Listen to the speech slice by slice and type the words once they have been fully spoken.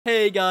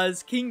Hey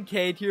guys,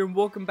 Kingkade here and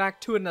welcome back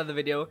to another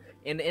video.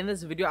 And in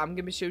this video, I'm going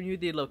to be showing you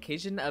the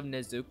location of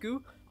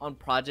Nezuko on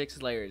Project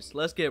Slayers.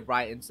 Let's get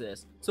right into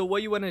this. So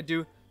what you want to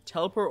do,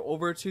 teleport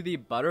over to the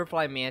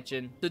Butterfly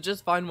Mansion. So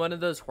just find one of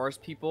those horse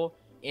people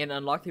and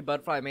unlock the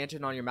Butterfly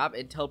Mansion on your map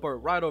and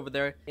teleport right over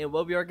there. And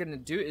what we are going to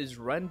do is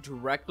run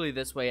directly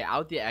this way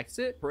out the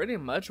exit. Pretty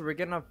much we're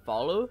going to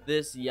follow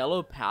this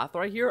yellow path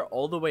right here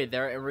all the way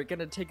there, and we're going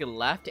to take a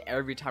left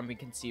every time we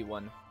can see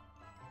one.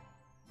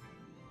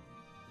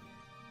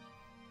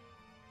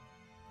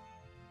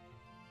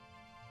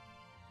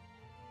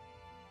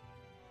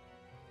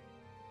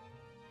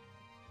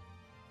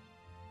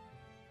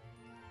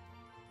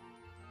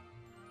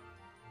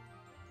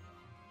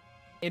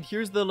 And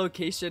here's the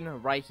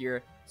location right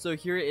here. So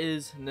here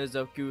is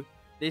Nezuko.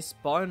 They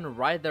spawn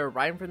right there,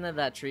 right in front of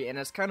that tree, and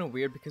it's kind of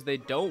weird because they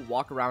don't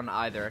walk around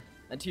either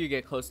until you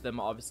get close to them,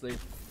 obviously.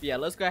 But yeah,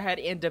 let's go ahead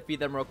and defeat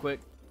them real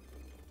quick.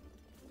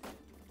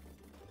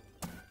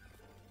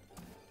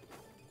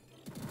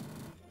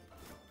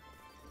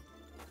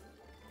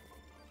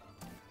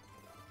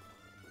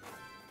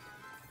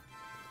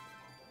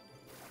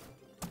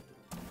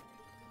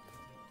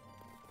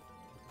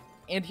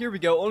 And here we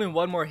go, only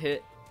one more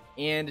hit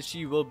and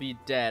she will be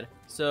dead.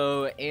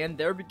 So, and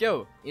there we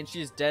go, and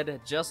she's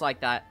dead just like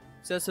that.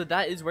 So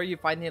that is where you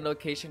find the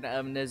location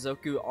of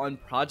Nezuko on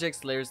Project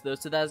Slayers though.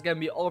 So that is gonna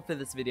be all for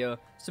this video.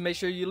 So make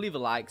sure you leave a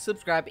like,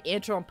 subscribe,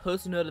 and turn on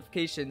post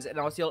notifications, and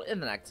I'll see y'all in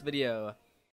the next video.